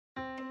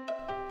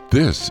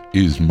This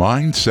is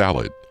Mind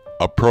Salad,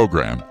 a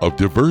program of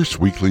diverse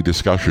weekly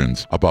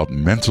discussions about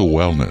mental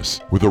wellness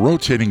with a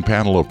rotating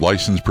panel of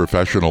licensed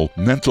professional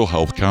mental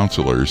health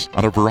counselors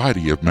on a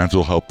variety of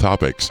mental health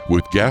topics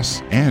with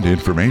guests and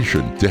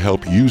information to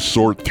help you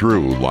sort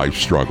through life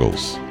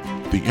struggles.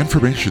 The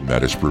information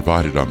that is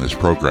provided on this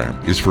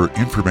program is for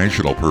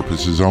informational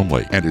purposes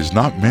only and is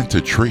not meant to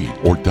treat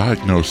or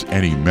diagnose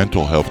any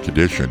mental health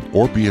condition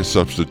or be a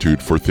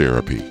substitute for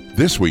therapy.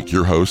 This week,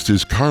 your host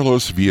is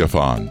Carlos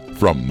Villafan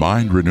from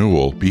Mind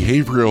Renewal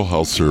Behavioral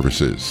Health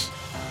Services.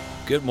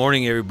 Good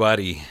morning,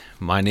 everybody.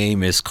 My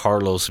name is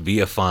Carlos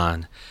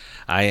Villafan.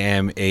 I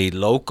am a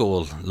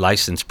local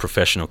licensed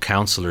professional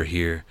counselor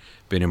here.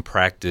 Been in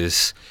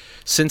practice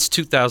since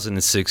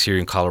 2006 here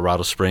in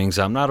Colorado Springs.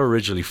 I'm not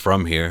originally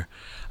from here.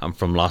 I'm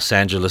from Los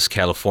Angeles,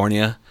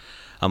 California.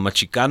 I'm a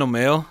Chicano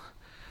male.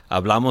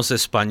 Hablamos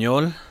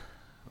español.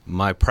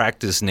 My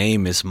practice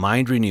name is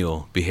Mind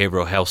Renewal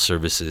Behavioral Health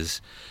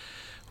Services.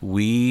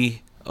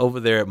 We, over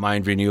there at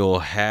Mind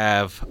Renewal,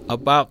 have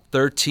about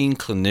 13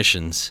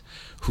 clinicians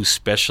who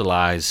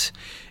specialize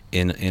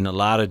in a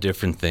lot of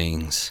different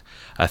things.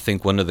 I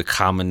think one of the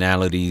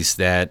commonalities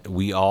that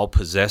we all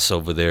possess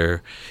over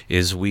there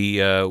is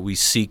we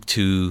seek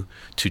to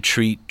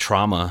treat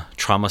trauma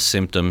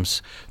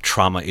symptoms,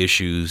 trauma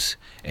issues,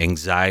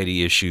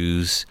 anxiety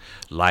issues,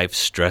 life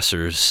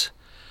stressors.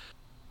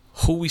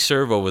 Who we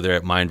serve over there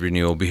at Mind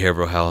Renewal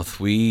Behavioral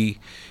Health,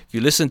 if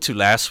you listened to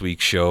last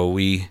week's show,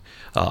 we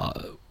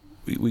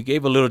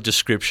gave a little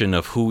description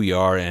of who we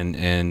are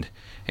and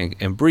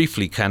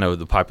briefly kind of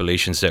the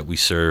populations that we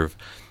serve.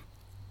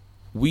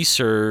 We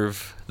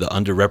serve the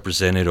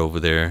underrepresented over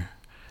there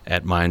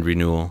at Mind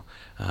Renewal.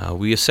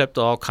 We accept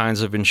all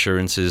kinds of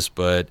insurances,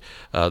 but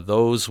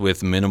those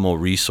with minimal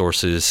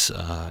resources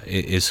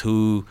is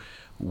who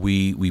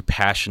we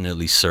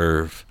passionately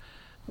serve.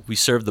 We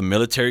serve the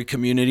military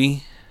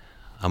community.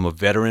 I'm a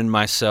veteran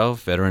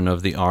myself, veteran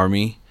of the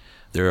Army.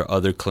 There are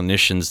other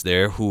clinicians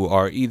there who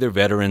are either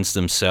veterans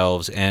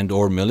themselves and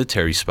or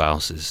military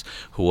spouses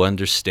who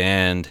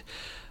understand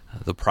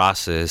the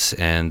process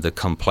and the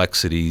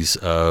complexities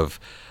of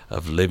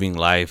living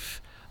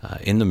life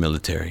in the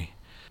military.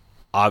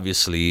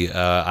 Obviously,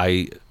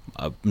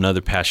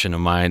 another passion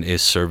of mine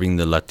is serving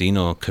the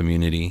Latino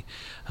community.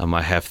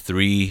 I have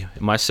 3,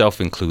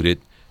 myself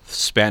included,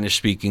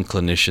 Spanish-speaking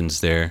clinicians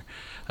there,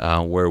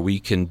 where we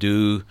can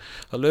do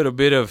a little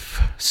bit of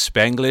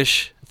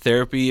Spanglish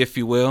therapy, if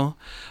you will.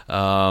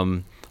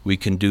 We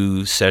can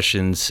do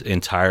sessions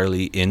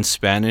entirely in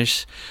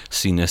Spanish.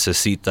 Si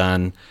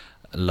necesitan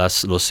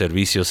los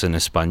servicios en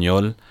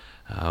español.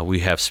 We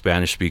have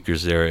Spanish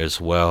speakers there as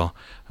well,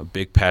 a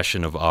big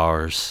passion of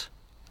ours.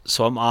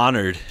 So I'm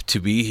honored to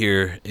be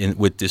here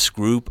with this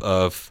group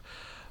of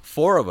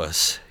 4 of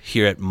us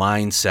here at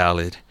Mind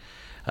Salad,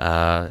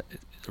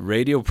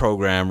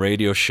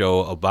 radio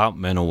show about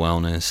mental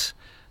wellness.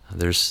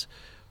 There's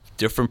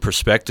different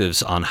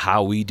perspectives on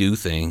how we do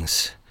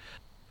things.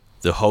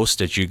 The host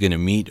that you're going to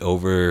meet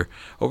over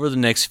the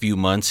next few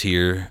months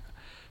here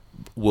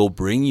will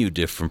bring you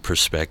different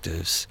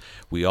perspectives.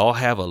 We all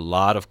have a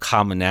lot of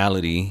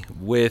commonality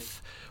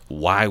with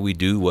why we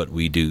do what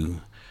we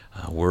do.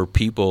 We're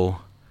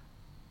people.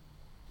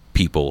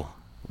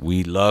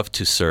 We love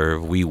to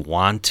serve. We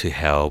want to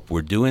help.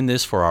 We're doing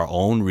this for our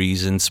own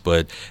reasons,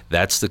 but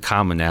that's the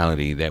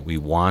commonality, that we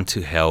want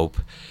to help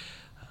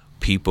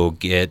people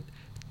get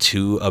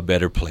to a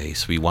better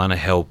place. We want to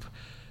help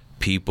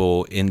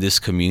people in this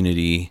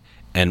community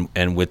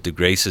and with the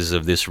graces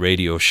of this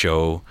radio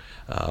show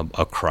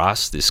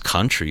across this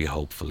country,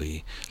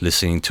 hopefully,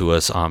 listening to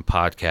us on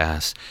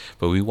podcasts.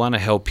 But we want to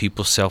help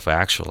people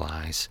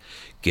self-actualize,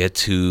 get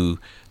to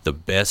the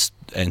best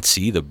and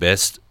see the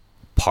best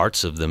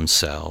parts of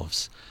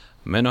themselves.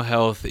 Mental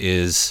health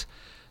is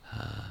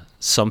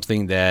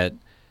something that,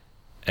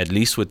 at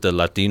least with the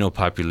Latino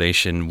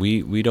population,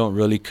 we don't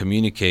really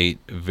communicate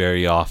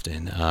very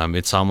often.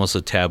 It's almost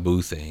a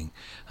taboo thing.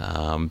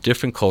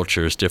 Different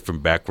cultures,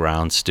 different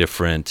backgrounds,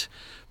 different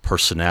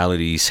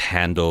personalities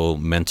handle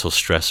mental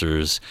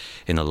stressors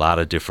in a lot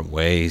of different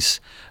ways.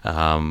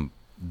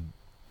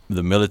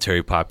 The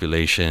military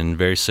population,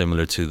 very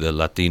similar to the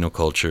Latino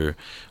culture,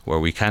 where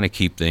we kind of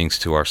keep things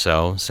to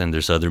ourselves, and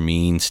there's other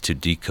means to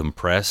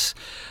decompress,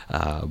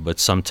 but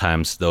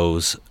sometimes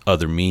those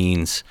other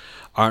means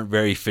aren't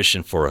very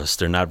efficient for us.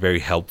 They're not very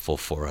helpful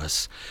for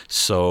us.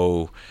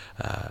 So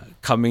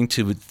coming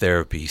to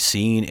therapy,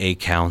 seeing a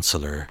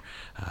counselor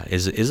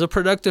is a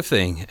productive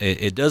thing.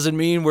 It doesn't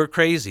mean we're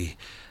crazy,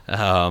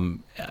 and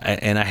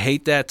I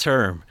hate that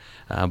term,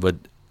 but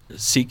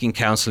seeking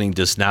counseling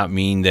does not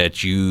mean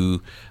that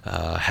you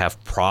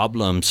have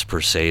problems per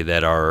se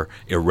that are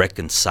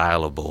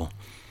irreconcilable.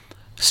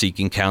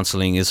 Seeking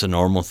counseling is a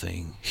normal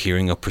thing.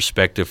 Hearing a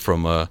perspective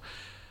from a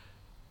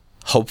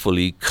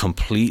hopefully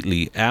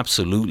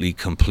absolutely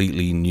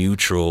completely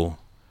neutral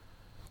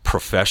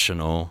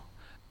professional,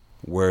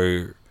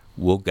 where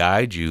we'll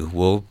guide you.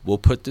 We'll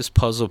put this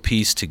puzzle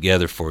piece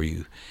together for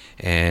you,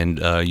 and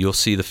you'll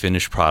see the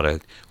finished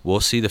product. We'll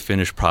see the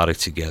finished product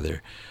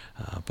together.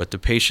 but the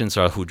patients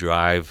are who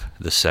drive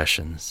the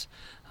sessions.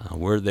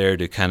 We're there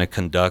to kind of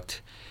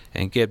conduct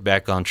and get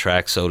back on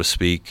track, so to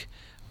speak.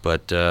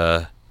 But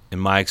in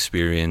my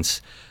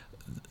experience,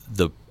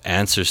 the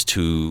answers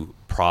to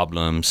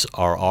problems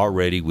are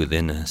already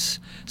within us.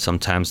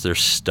 Sometimes they're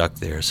stuck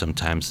there,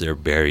 sometimes they're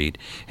buried,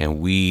 and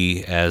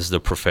we as the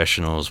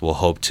professionals will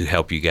hope to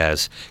help you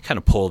guys kind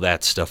of pull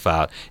that stuff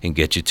out and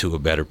get you to a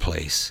better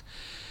place.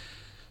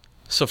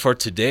 So for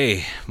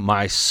today,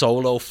 my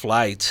solo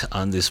flight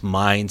on this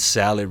Mind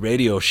Salad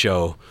radio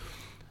show,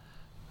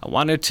 I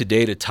wanted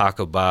today to talk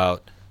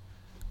about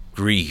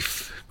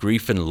grief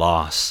and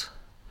loss.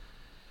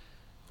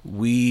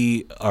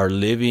 We are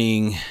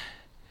living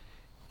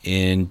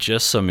in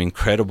just some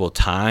incredible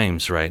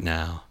times right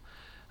now,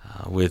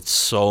 with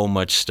so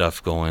much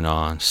stuff going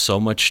on, so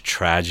much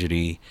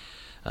tragedy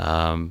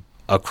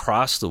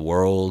across the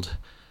world,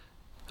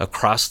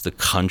 across the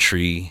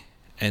country,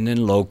 and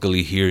then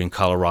locally here in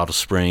Colorado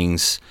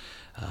Springs,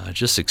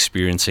 just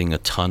experiencing a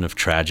ton of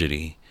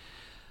tragedy.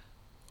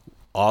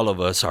 All of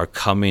us are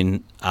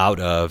coming out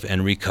of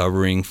and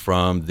recovering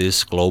from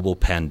this global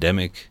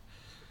pandemic.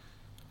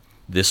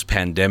 This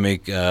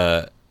pandemic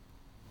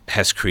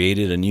has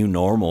created a new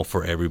normal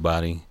for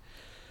everybody.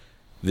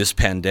 This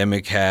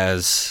pandemic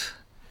has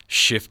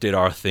shifted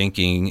our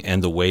thinking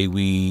and the way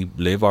we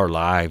live our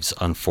lives,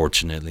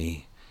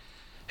 unfortunately.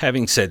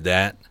 Having said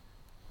that,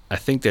 I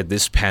think that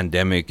this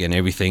pandemic and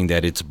everything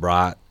that it's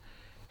brought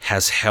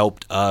has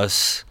helped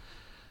us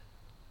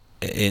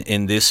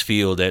in this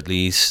field, at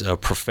least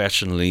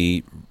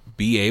professionally,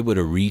 be able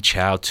to reach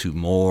out to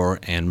more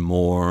and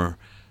more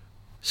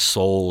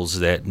souls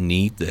that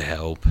need the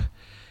help.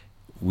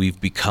 We've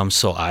become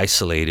so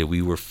isolated.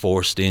 We were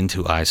forced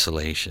into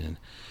isolation.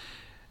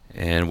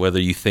 And whether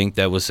you think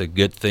that was a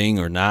good thing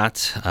or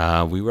not,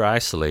 we were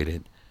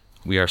isolated.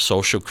 We are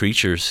social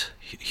creatures,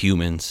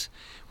 humans.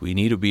 We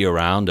need to be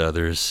around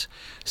others.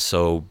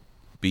 So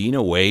being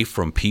away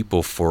from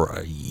people for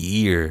a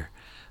year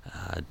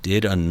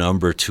did a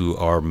number to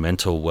our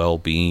mental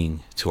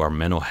well-being, to our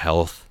mental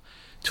health,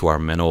 to our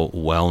mental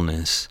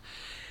wellness.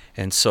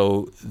 And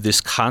so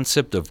this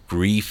concept of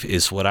grief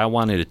is what I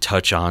wanted to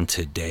touch on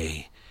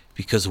today.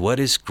 Because what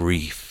is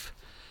grief?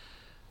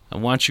 I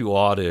want you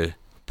all to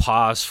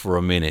pause for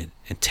a minute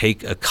and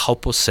take a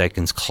couple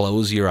seconds,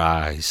 close your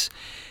eyes.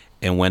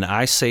 And when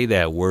I say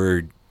that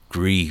word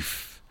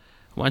grief,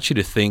 I want you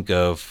to think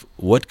of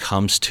what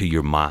comes to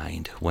your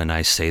mind when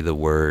I say the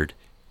word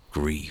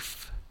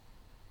grief.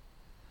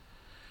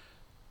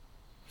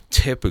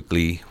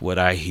 Typically, what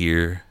I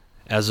hear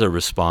as a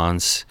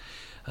response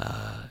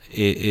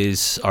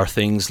are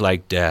things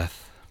like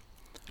death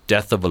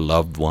of a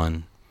loved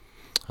one.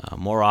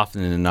 More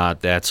often than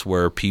not, that's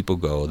where people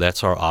go.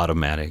 That's our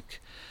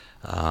automatic.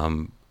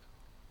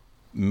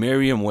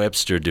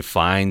 Merriam-Webster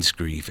defines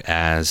grief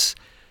as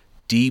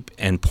deep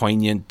and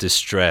poignant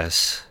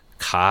distress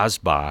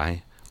caused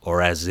by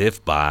or as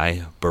if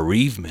by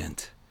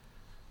bereavement.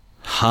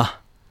 Huh?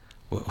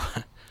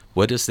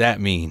 What does that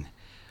mean?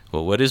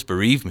 Well, what is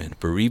bereavement?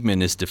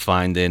 Bereavement is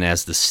defined then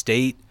as the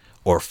state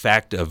or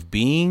fact of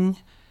being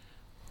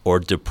or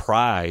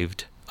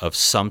deprived of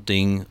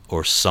something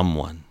or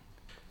someone.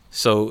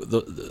 So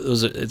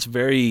there's a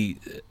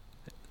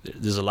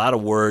lot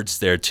of words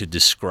there to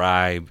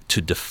describe,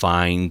 to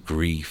define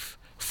grief.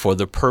 For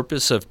the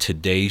purpose of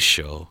today's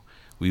show,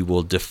 we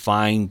will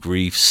define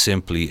grief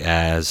simply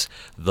as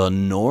the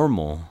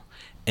normal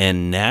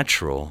and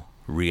natural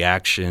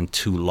reaction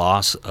to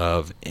loss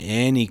of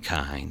any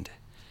kind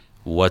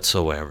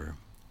whatsoever.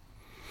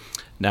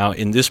 Now,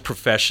 in this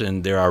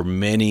profession, there are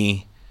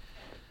many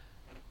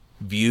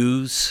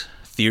views,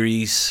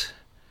 theories,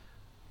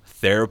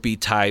 therapy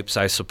types,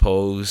 I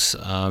suppose,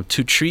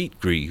 to treat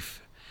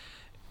grief.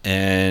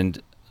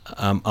 And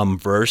I'm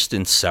versed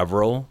in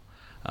several,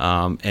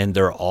 and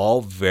they're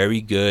all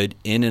very good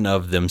in and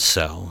of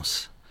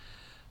themselves.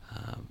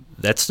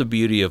 That's the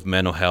beauty of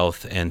mental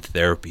health and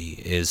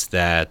therapy, is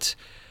that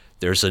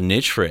there's a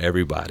niche for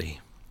everybody.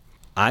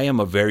 I am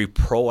a very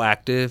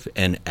proactive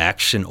and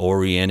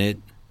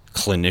action-oriented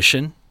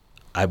clinician.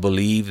 I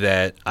believe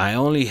that I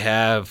only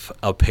have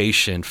a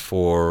patient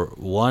for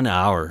 1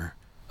 hour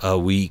a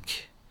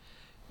week.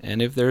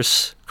 And if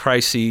there's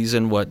crises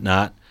and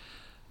whatnot,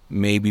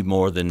 maybe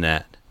more than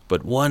that.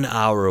 But 1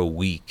 hour a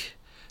week.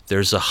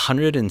 There's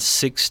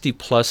 160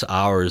 plus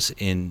hours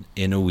in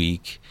a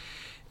week.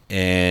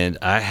 And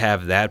I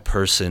have that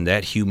person,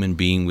 that human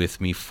being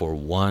with me for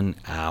 1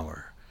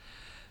 hour.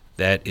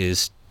 That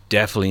is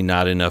definitely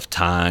not enough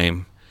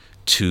time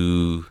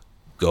to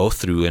go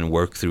through and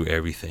work through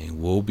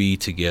everything. We'll be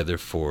together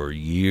for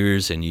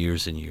years and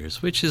years and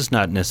years, which is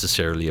not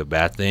necessarily a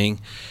bad thing.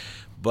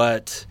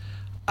 But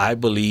I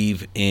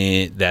believe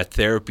in that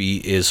therapy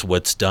is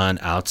what's done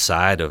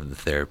outside of the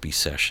therapy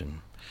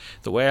session.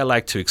 The way I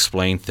like to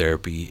explain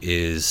therapy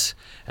is,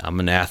 I'm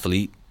an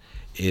athlete,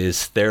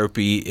 is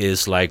therapy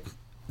is like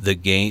the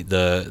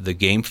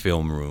game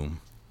film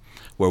room,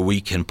 where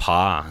we can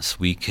pause,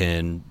 we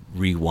can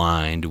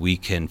rewind, we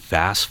can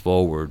fast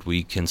forward,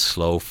 we can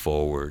slow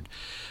forward.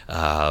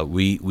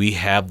 We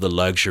have the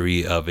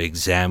luxury of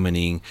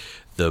examining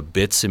the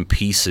bits and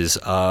pieces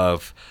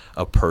of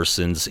a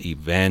person's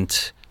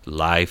event,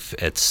 life,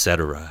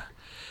 etc.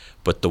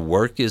 But the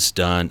work is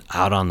done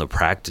out on the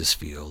practice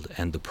field,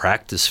 and the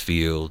practice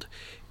field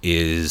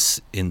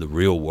is in the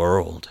real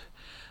world.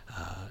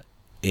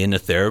 In a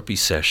therapy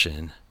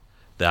session,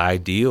 the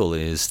ideal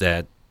is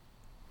that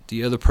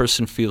the other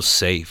person feels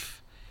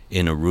safe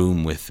in a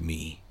room with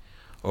me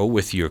or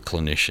with your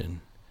clinician.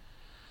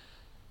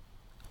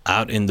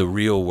 Out in the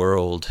real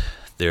world,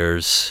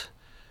 there's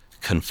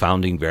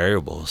confounding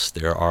variables.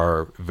 There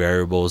are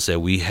variables that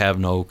we have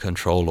no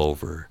control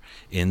over.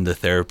 In the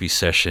therapy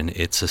session,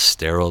 it's a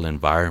sterile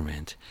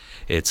environment.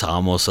 It's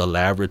almost a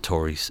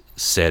laboratory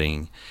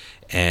setting,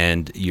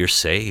 and you're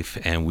safe,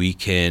 and we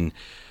can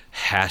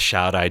hash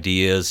out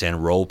ideas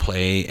and role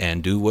play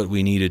and do what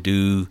we need to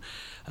do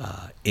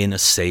in a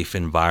safe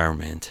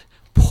environment.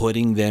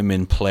 Putting them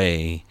in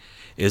play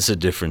is a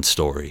different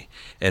story.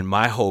 And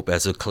my hope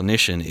as a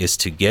clinician is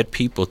to get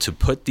people to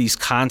put these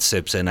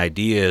concepts and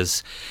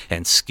ideas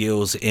and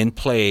skills in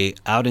play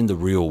out in the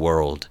real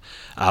world,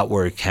 out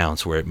where it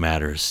counts, where it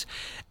matters,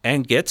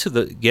 and get to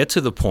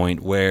the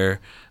point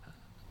where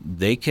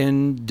they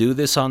can do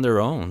this on their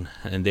own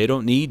and they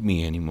don't need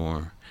me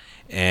anymore.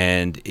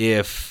 And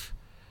if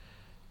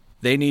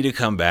they need to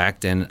come back,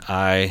 then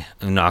I,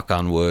 knock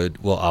on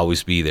wood, will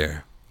always be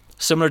there.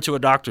 Similar to a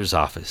doctor's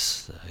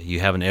office. You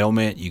have an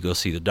ailment, you go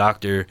see the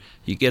doctor,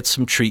 you get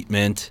some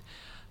treatment,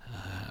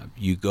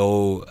 you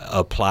go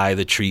apply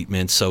the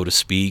treatment, so to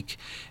speak,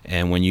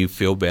 and when you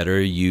feel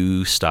better,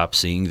 you stop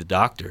seeing the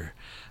doctor.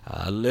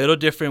 A little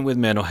different with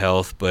mental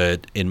health,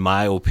 but in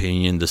my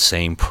opinion, the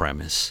same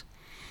premise.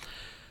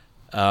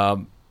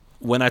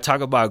 When I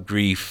talk about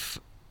grief,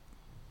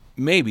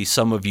 maybe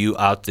some of you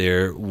out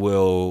there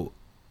will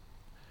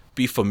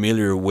be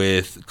familiar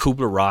with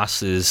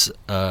Kubler-Ross's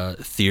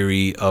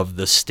theory of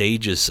the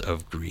stages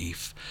of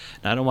grief.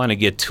 Now, I don't want to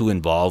get too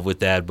involved with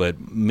that, but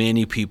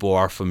many people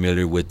are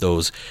familiar with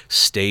those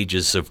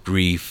stages of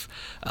grief.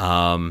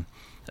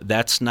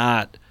 That's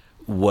not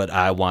what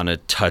I want to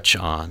touch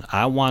on.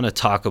 I want to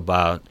talk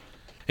about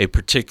a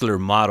particular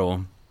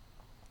model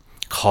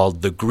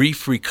called the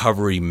grief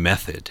recovery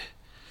method.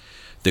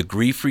 The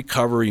grief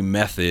recovery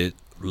method,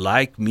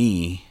 like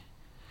me,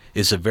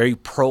 is a very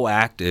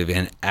proactive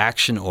and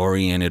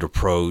action-oriented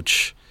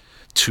approach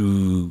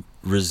to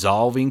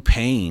resolving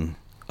pain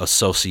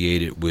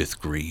associated with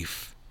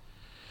grief.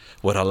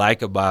 What I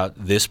like about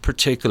this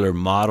particular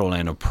model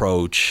and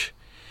approach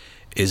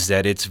is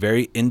that it's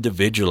very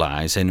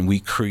individualized, and we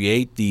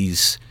create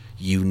these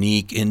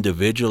unique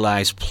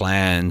individualized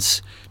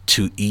plans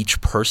to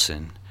each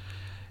person.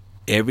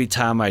 Every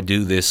time I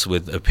do this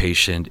with a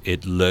patient,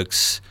 it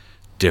looks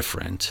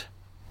different,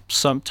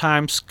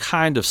 sometimes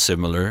kind of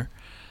similar,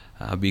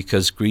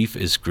 because grief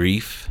is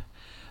grief,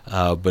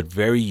 but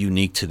very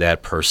unique to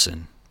that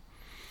person.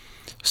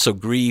 So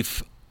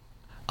grief,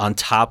 on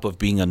top of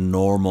being a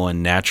normal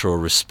and natural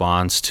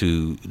response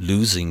to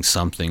losing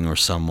something or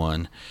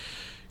someone,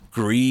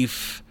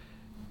 grief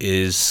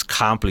is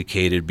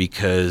complicated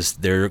because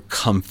there are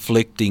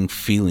conflicting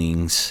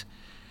feelings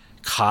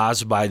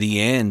caused by the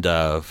end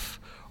of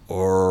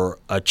or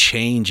a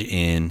change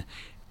in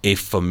a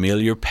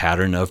familiar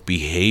pattern of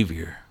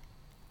behavior.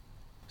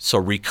 So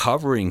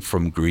recovering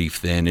from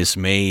grief then is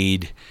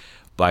made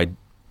by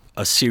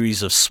a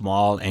series of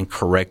small and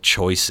correct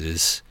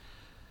choices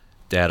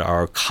that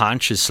are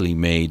consciously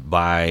made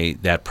by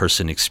that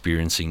person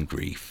experiencing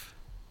grief.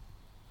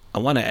 I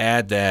want to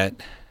add that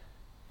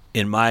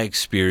in my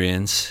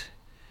experience,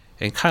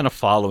 and kind of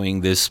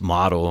following this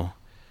model,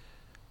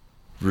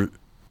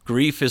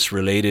 grief is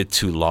related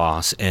to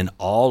loss, and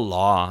all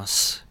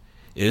loss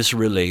is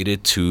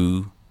related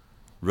to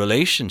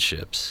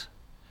relationships.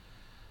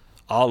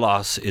 All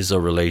loss is a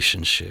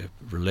relationship.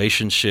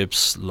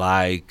 Relationships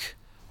like,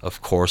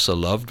 of course, a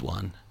loved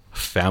one, a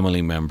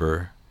family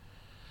member,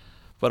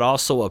 but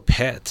also a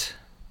pet.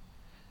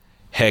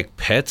 Heck,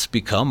 pets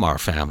become our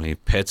family.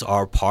 Pets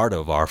are part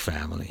of our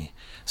family.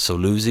 So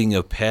losing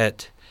a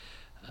pet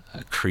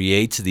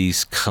creates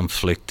these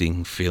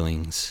conflicting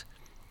feelings.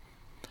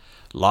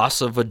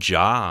 Loss of a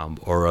job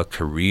or a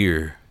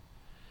career,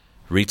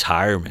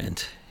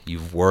 retirement.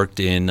 You've worked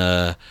in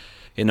a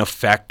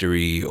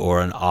factory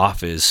or an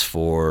office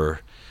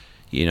for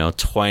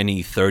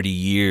 20, 30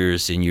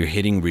 years, and you're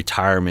hitting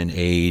retirement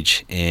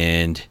age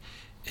and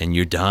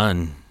you're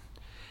done.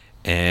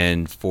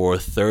 And for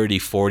 30,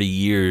 40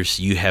 years,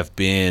 you have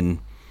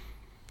been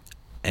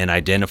and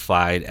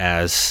identified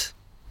as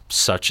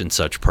such and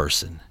such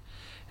person.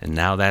 And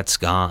now that's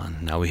gone.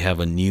 Now we have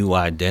a new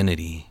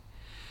identity.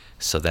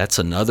 So that's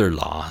another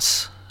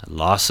loss, a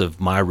loss of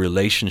my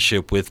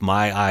relationship with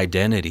my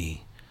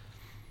identity.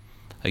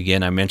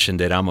 Again, I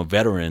mentioned that I'm a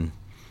veteran,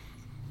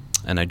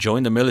 and I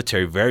joined the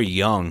military very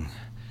young,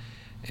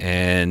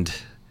 and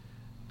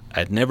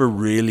I'd never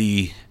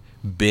really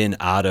been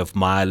out of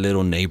my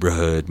little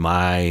neighborhood,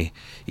 my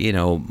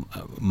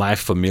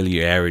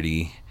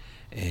familiarity.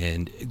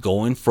 And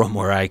going from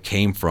where I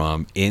came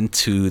from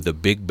into the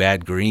big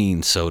bad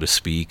green, so to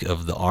speak,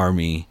 of the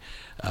Army,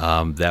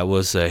 that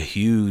was a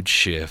huge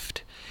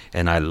shift.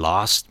 And I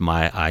lost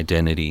my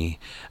identity.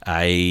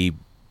 I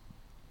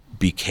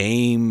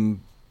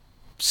became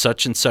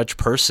such and such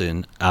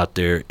person out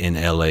there in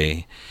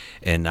LA,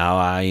 and now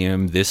I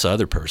am this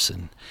other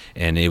person.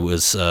 And it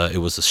was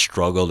a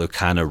struggle to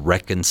kind of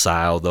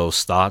reconcile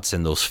those thoughts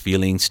and those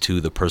feelings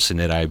to the person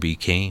that I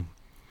became.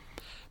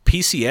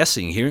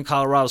 PCSing here in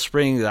Colorado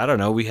Springs, I don't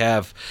know, we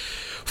have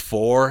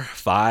 4,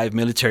 5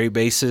 military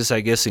bases, I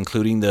guess,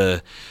 including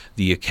the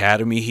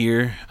academy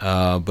here.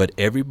 But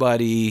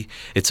everybody,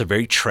 it's a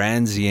very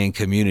transient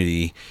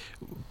community.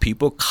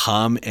 People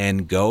come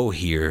and go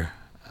here.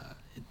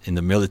 In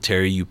the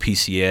military, you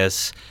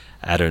PCS,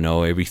 I don't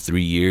know, every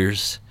 3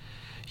 years.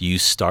 You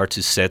start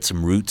to set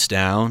some roots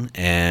down,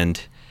 and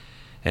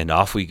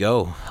off we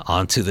go,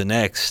 on to the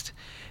next.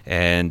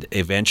 And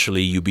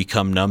eventually you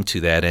become numb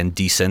to that and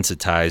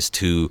desensitized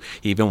to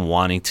even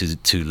wanting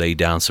to lay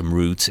down some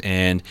roots,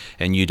 and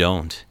you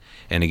don't.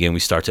 And again, we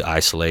start to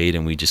isolate,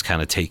 and we just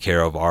kind of take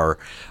care of our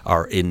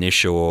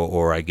initial,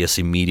 or I guess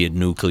immediate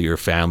nuclear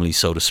family,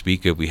 so to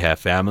speak, if we have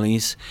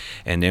families,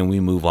 and then we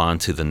move on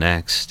to the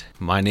next.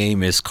 My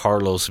name is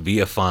Carlos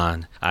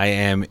Villafan. I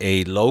am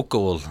a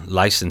local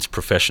licensed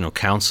professional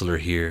counselor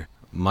here.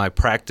 My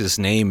practice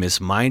name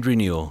is Mind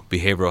Renewal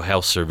Behavioral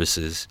Health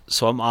Services.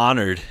 So I'm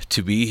honored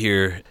to be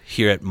here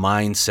at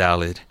Mind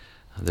Salad.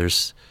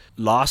 There's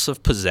loss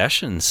of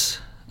possessions.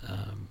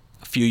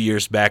 A few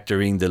years back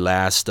during the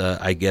last,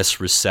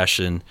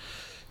 recession,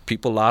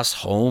 people lost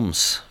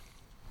homes.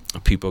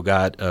 People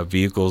got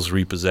vehicles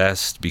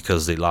repossessed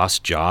because they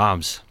lost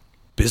jobs.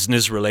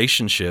 Business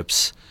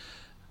relationships,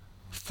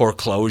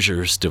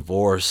 foreclosures,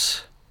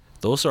 divorce,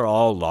 those are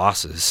all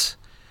losses.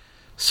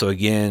 So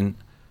again,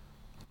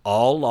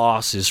 all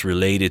loss is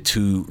related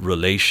to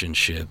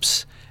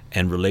relationships,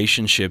 and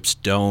relationships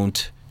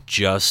don't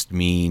just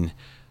mean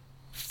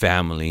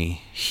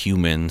family,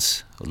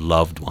 humans,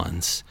 loved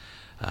ones.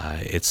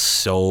 It's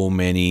so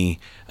many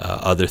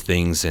other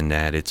things in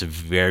that. It's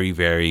very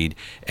varied,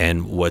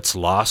 and what's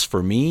lost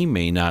for me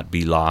may not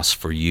be lost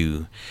for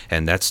you.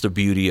 And that's the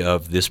beauty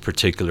of this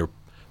particular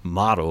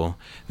model,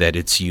 that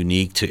it's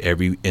unique to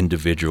every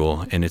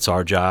individual, and it's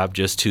our job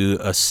just to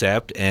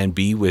accept and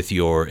be with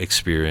your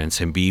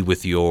experience and be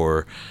with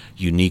your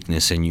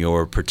uniqueness in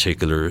your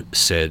particular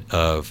set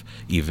of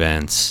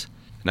events.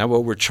 Now,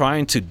 what we're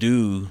trying to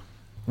do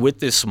with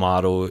this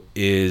model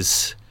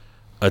is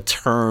a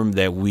term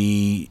that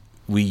we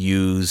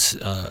use,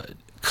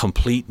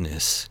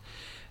 completeness.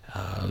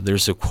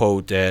 There's a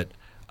quote that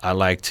I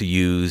like to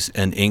use: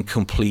 an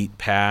incomplete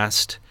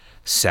past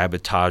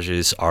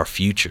sabotages our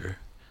future.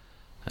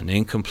 An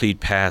incomplete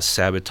past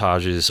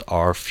sabotages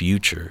our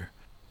future.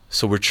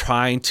 So we're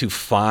trying to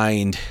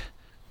find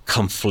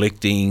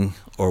conflicting,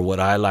 or what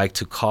I like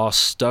to call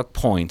stuck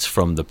points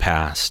from the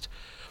past,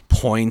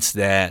 points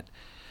that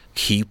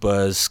keep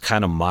us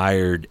kind of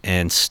mired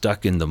and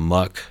stuck in the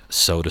muck,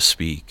 so to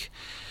speak.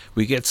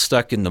 We get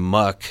stuck in the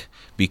muck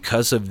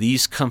because of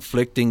these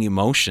conflicting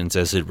emotions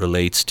as it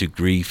relates to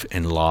grief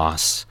and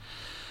loss.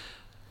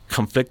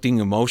 Conflicting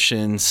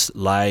emotions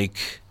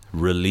like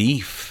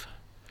relief.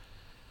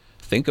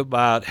 Think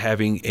about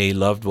having a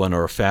loved one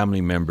or a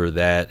family member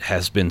that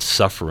has been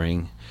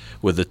suffering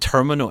with a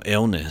terminal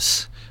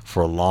illness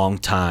for a long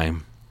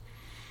time,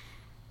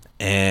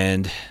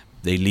 and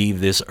they leave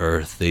this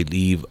earth, they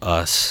leave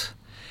us.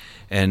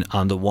 And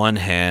on the one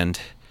hand,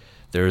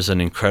 there's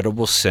an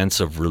incredible sense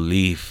of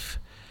relief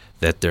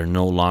that they're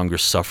no longer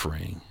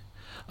suffering.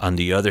 On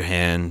the other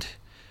hand,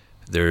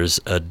 there's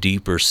a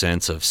deeper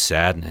sense of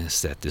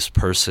sadness that this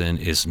person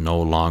is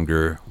no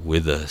longer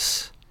with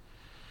us.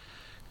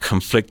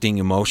 Conflicting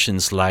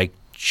emotions like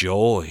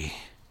joy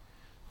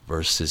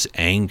versus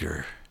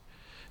anger.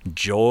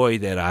 Joy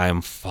that I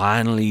am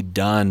finally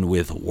done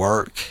with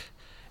work.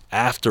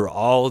 After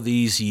all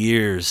these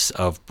years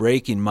of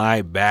breaking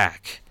my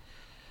back,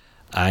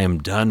 I am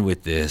done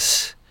with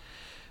this.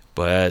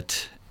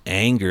 But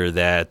anger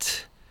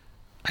that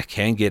I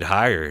can't get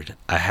hired.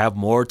 I have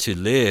more to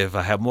live.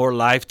 I have more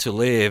life to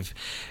live,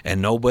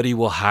 and nobody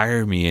will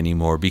hire me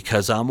anymore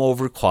because I'm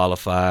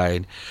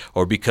overqualified,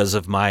 or because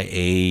of my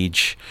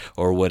age,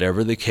 or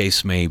whatever the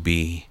case may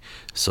be.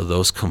 So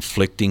those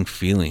conflicting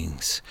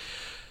feelings.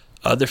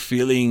 Other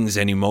feelings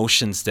and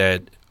emotions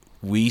that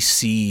we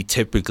see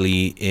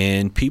typically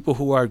in people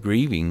who are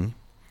grieving: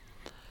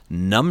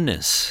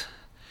 numbness.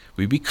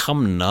 We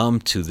become numb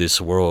to this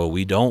world.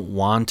 We don't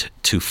want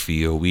to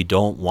feel. We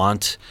don't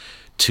want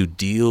to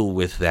deal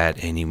with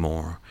that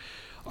anymore.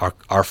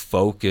 Our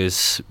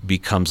focus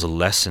becomes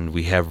lessened.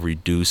 We have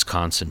reduced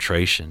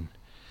concentration.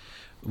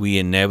 We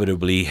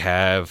inevitably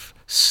have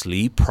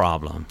sleep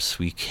problems.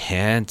 We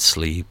can't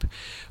sleep.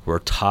 We're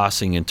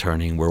tossing and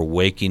turning. We're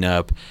waking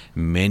up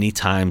many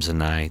times a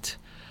night,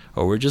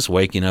 or we're just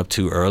waking up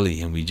too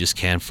early and we just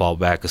can't fall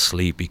back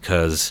asleep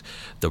because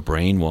the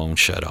brain won't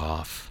shut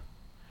off.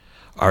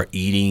 Our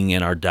eating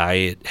and our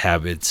diet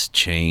habits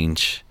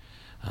change.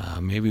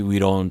 Maybe we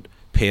don't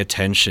pay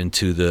attention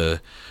to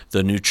the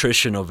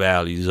nutritional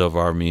values of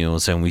our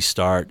meals, and we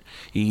start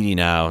eating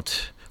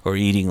out or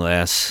eating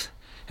less,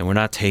 and we're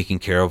not taking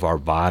care of our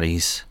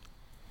bodies.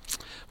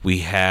 We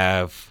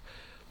have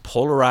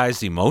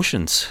polarized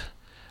emotions.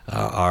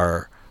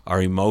 Our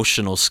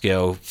emotional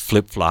scale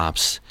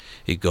flip-flops.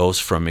 It goes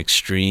from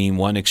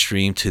one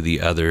extreme to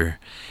the other,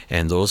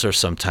 and those are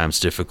sometimes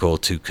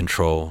difficult to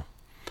control.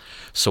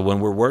 So when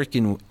we're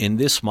working in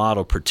this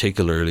model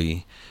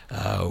particularly,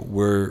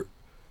 we're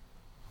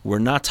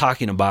not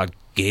talking about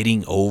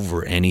getting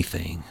over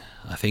anything.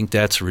 I think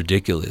that's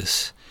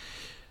ridiculous.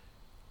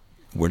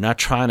 We're not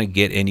trying to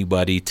get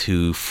anybody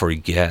to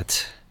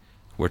forget.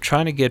 We're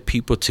trying to get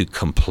people to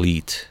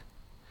complete.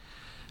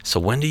 So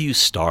when do you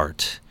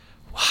start?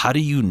 How do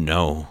you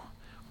know?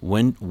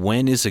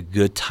 When is a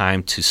good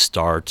time to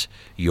start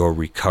your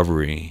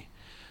recovery?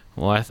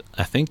 Well,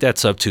 I think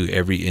that's up to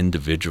every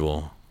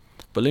individual.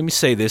 But let me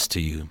say this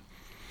to you.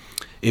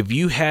 If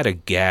you had a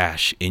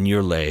gash in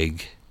your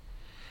leg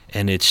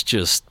and it's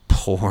just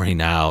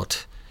pouring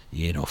out,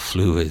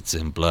 fluids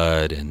and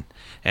blood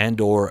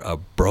and or a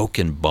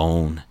broken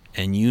bone,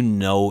 and you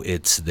know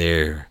it's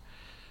there,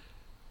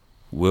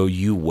 will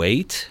you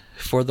wait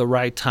for the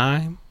right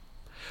time,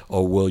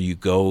 or will you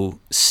go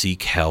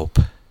seek help?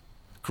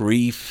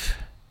 Grief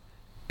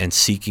and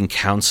seeking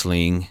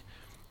counseling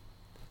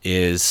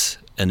is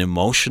an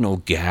emotional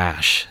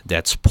gash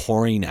that's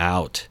pouring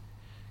out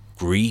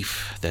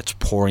grief, that's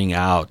pouring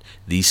out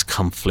these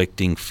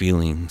conflicting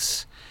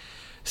feelings.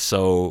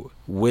 So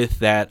with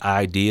that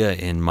idea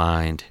in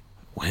mind,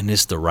 when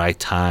is the right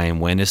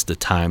time? When is the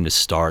time to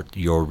start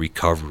your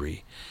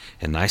recovery?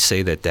 And I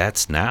say that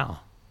that's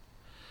now.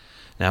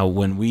 Now,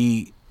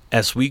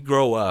 as we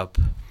grow up,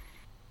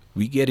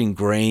 we get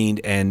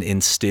ingrained and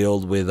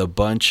instilled with a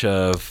bunch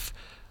of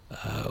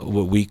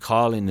what we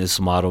call in this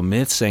model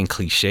myths and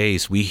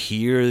cliches. We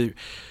hear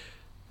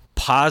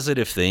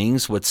positive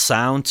things, what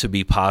sound to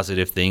be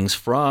positive things,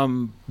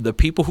 from the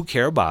people who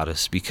care about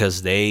us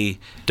because they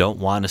don't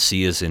want to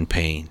see us in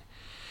pain.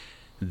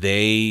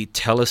 They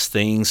tell us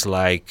things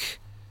like,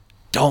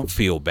 don't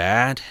feel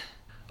bad,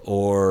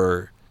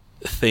 or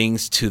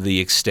things to the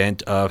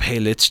extent of, hey,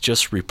 let's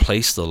just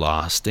replace the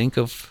loss. Think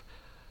of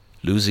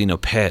losing a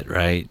pet,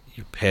 right?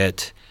 Your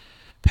pet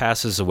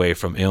passes away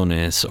from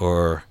illness,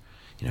 or,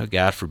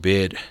 God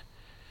forbid,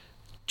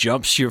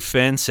 jumps your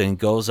fence and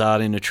goes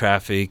out into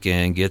traffic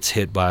and gets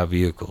hit by a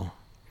vehicle.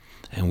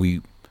 And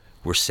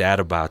we're sad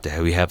about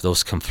that. We have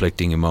those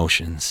conflicting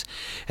emotions.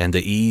 And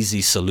the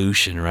easy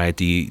solution, right?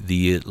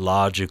 The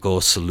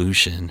logical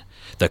solution,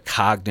 the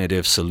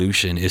cognitive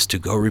solution is to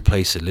go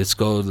replace it. Let's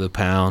go to the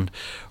pound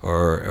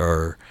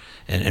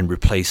and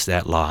replace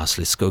that loss.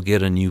 Let's go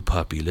get a new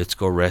puppy. Let's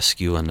go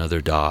rescue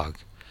another dog.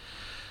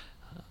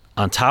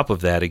 On top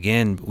of that,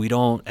 again, we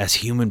don't, as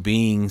human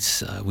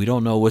beings, we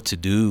don't know what to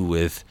do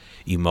with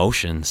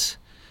emotions.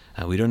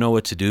 We don't know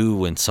what to do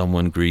when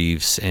someone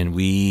grieves, and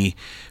we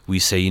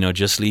say,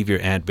 just leave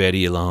your Aunt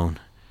Betty alone.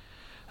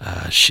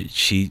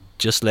 She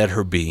just let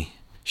her be.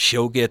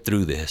 She'll get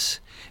through this.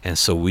 And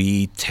so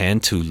we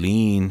tend to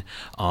lean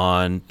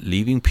on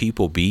leaving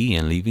people be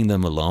and leaving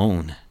them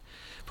alone.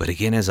 But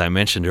again, as I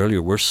mentioned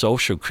earlier, we're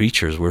social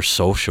creatures. We're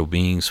social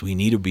beings. We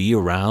need to be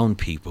around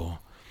people.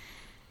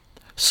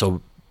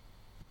 So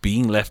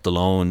being left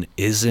alone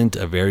isn't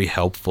a very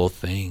helpful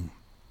thing.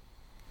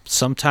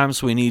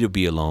 Sometimes we need to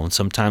be alone.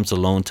 Sometimes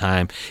alone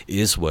time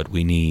is what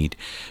we need.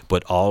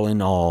 But all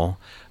in all,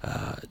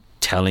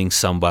 telling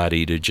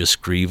somebody to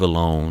just grieve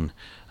alone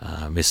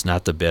is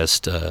not the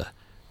best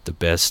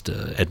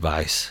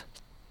advice.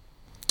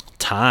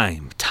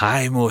 Time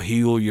will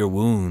heal your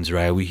wounds,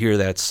 right? We hear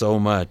that so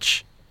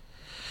much.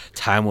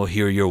 Time will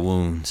heal your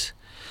wounds.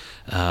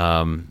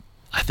 I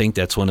think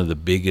that's one of the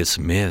biggest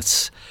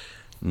myths.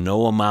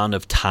 No amount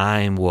of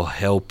time will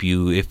help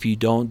you. If you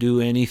don't do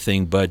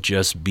anything but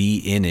just be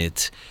in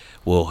it,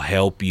 will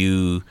help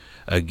you,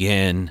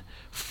 again,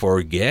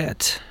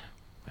 forget.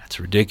 That's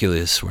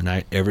ridiculous. We're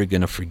not ever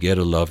going to forget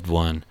a loved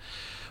one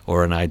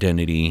or an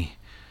identity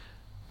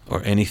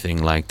or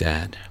anything like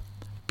that.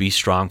 Be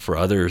strong for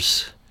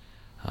others.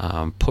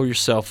 Pull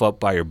yourself up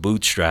by your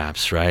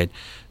bootstraps, right?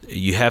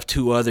 You have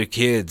 2 other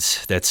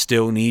kids that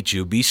still need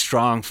you. Be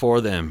strong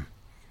for them.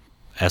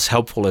 As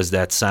helpful as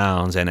that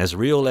sounds, and as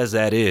real as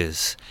that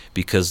is,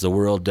 because the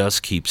world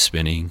does keep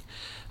spinning,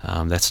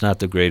 that's not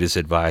the greatest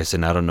advice,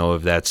 and I don't know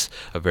if that's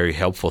a very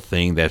helpful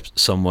thing that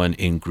someone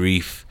in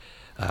grief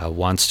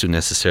wants to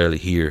necessarily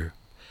hear.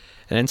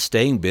 And then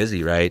staying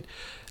busy, right?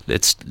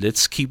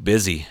 Let's keep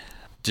busy.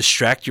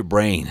 Distract your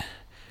brain.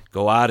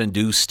 Go out and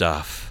do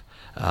stuff.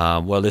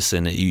 Well,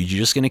 listen, you're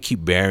just going to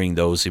keep bearing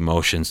those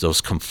emotions,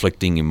 those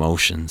conflicting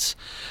emotions.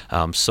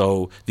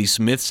 So these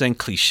myths and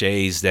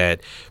cliches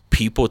that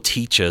people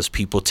teach us,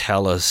 people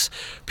tell us,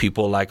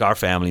 people like our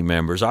family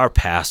members, our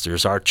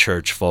pastors, our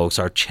church folks,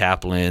 our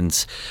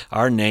chaplains,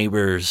 our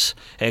neighbors,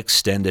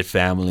 extended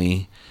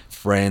family,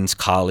 friends,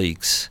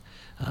 colleagues.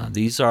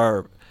 These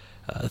are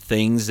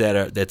things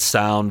that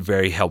sound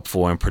very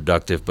helpful and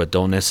productive, but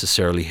don't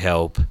necessarily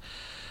help.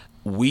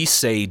 We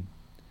say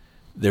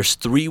There's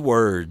 3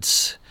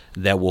 words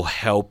that will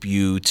help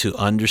you to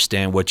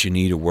understand what you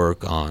need to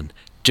work on: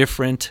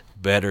 different,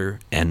 better,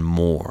 and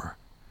more.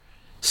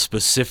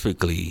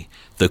 Specifically,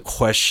 the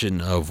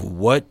question of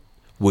what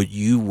would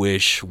you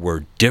wish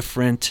were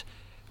different,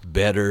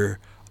 better,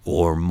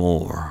 or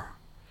more?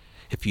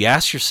 If you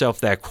ask yourself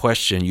that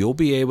question, you'll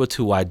be able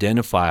to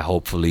identify,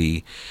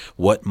 hopefully,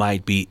 what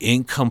might be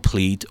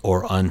incomplete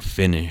or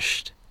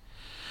unfinished.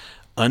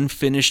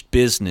 Unfinished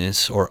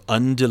business or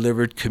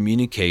undelivered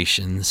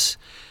communications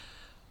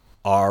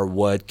are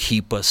what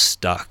keep us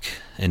stuck.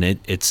 And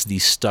it's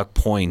these stuck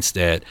points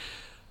that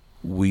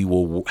we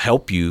will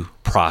help you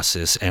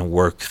process and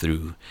work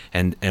through,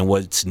 and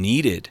what's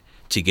needed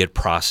to get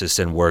processed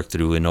and worked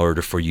through in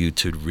order for you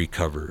to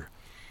recover.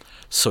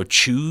 So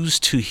choose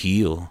to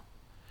heal.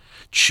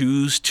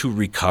 Choose to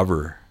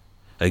recover.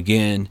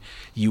 Again,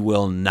 you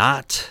will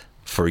not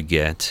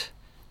forget,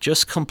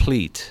 just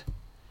complete.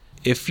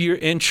 If you're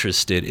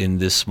interested in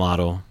this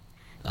model,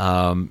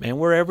 and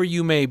wherever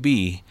you may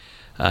be,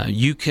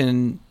 you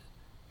can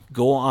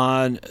go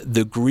on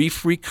the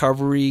Grief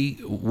Recovery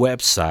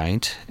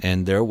website,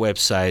 and their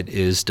website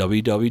is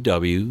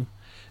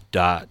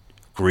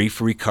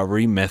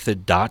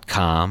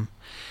www.griefrecoverymethod.com.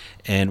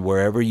 And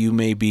wherever you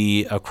may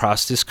be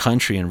across this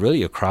country and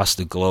really across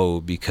the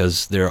globe,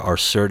 because there are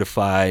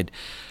certified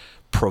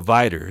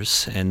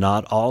providers and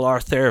not all are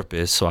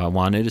therapists, so I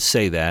wanted to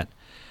say that,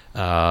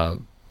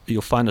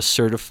 you'll find a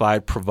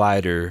certified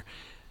provider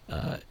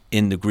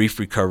in the Grief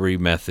Recovery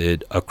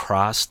Method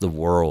across the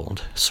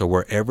world. So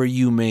wherever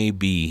you may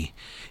be,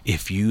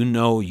 if you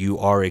know you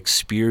are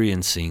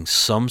experiencing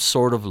some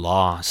sort of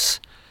loss,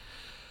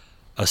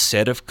 a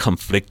set of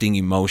conflicting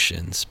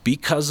emotions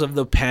because of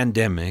the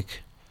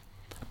pandemic,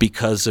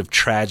 because of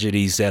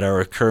tragedies that are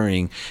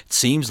occurring, it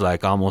seems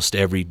like almost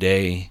every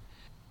day,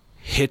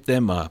 hit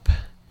them up,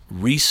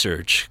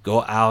 research,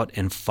 go out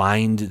and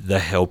find the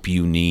help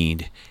you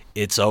need.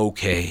 It's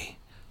okay.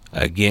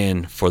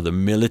 Again, for the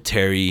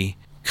military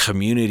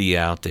community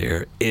out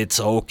there, it's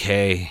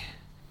okay.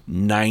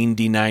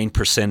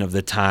 99% of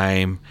the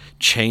time,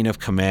 chain of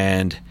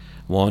command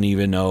won't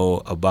even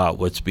know about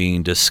what's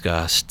being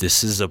discussed.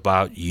 This is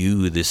about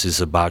you. This is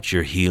about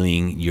your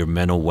healing, your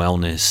mental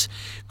wellness.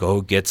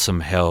 Go get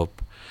some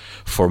help.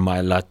 For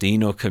my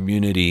Latino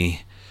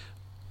community,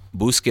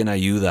 busquen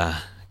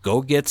ayuda.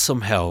 Go get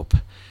some help.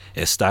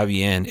 Está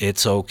bien.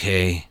 It's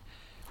okay.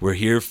 We're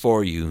here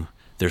for you.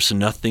 There's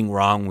nothing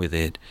wrong with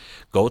it.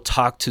 Go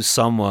talk to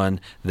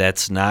someone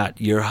that's not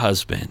your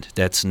husband,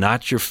 that's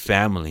not your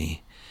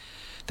family,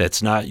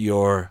 that's not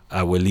your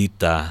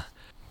abuelita.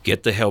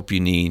 Get the help you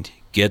need.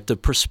 Get the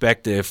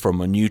perspective from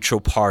a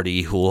neutral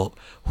party who'll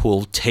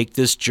take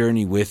this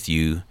journey with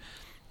you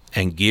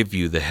and give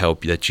you the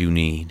help that you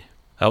need.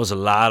 That was a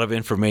lot of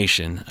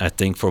information, I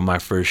think, for my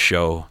first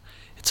show.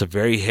 It's a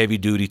very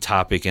heavy-duty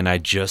topic, and I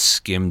just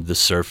skimmed the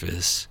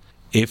surface.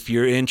 If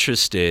you're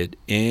interested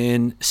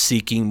in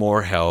seeking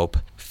more help,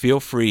 feel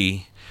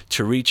free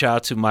to reach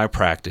out to my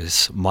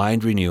practice,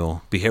 Mind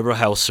Renewal Behavioral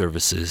Health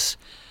Services.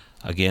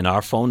 Again,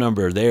 our phone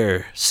number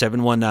there,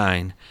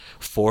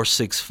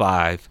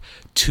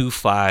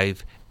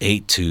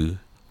 719-465-2582.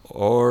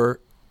 Or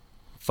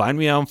find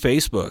me on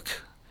Facebook.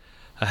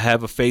 I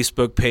have a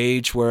Facebook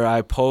page where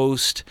I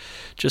post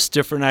just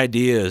different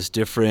ideas,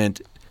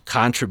 different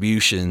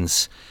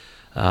contributions,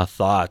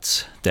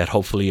 thoughts that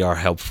hopefully are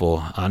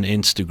helpful, on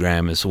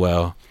Instagram as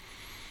well.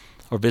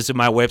 Or visit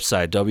my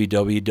website,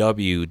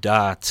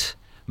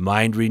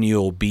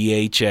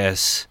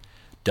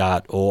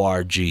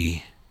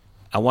 www.mindrenewalbhs.org.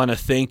 I want to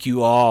thank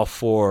you all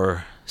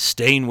for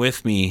staying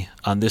with me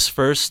on this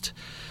first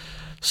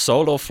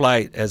solo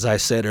flight, as I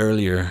said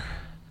earlier.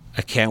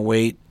 I can't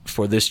wait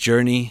for this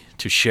journey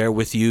to share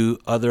with you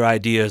other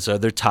ideas,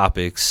 other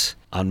topics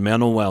on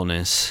mental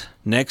wellness.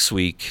 Next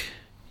week,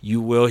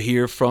 you will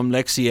hear from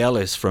Lexi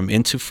Ellis from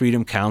Into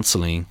Freedom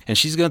Counseling, and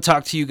she's going to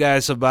talk to you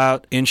guys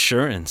about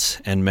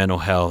insurance and mental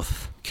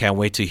health. Can't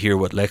wait to hear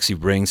what Lexi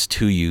brings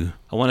to you.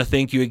 I want to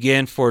thank you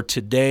again for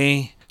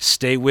today.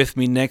 Stay with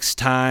me next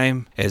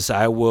time as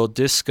I will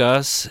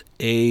discuss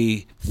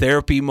a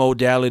therapy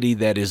modality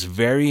that is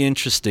very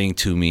interesting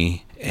to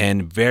me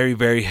and very,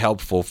 very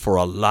helpful for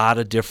a lot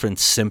of different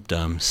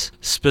symptoms,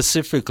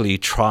 specifically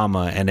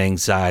trauma and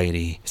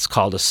anxiety. It's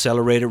called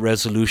Accelerated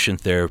Resolution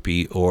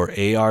Therapy, or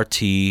ART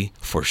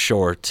for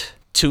short.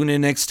 Tune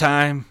in next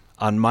time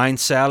on Mind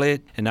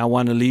Salad, and I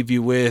want to leave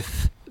you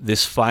with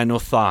this final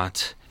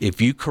thought. If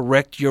you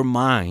correct your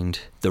mind,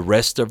 the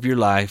rest of your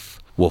life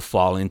will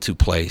fall into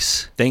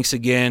place. Thanks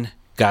again.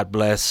 God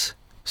bless.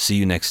 See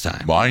you next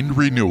time. Mind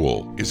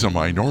Renewal is a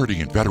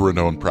minority and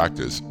veteran-owned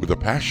practice with a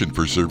passion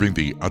for serving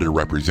the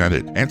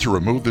underrepresented and to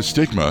remove the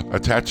stigma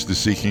attached to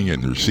seeking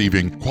and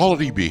receiving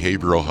quality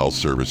behavioral health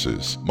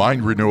services.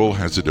 Mind Renewal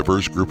has a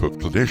diverse group of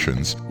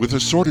clinicians with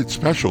assorted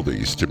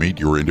specialties to meet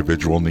your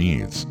individual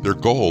needs. Their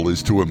goal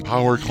is to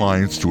empower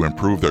clients to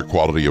improve their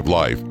quality of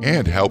life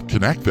and help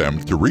connect them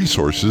to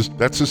resources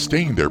that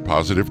sustain their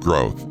positive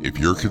growth. If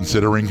you're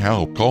considering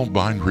help, call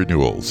Mind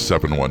Renewal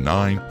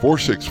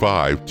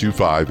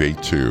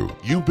 719-465-2582. too.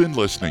 You've been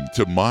listening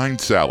to Mind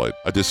Salad,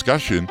 a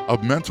discussion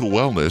of mental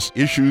wellness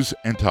issues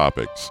and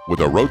topics with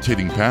a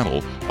rotating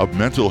panel of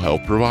mental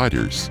health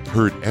providers.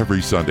 Heard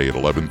every Sunday at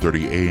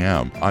 11:30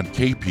 a.m. on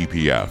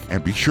KPPF.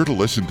 And be sure to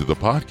listen to the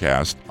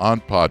podcast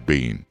on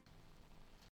Podbean.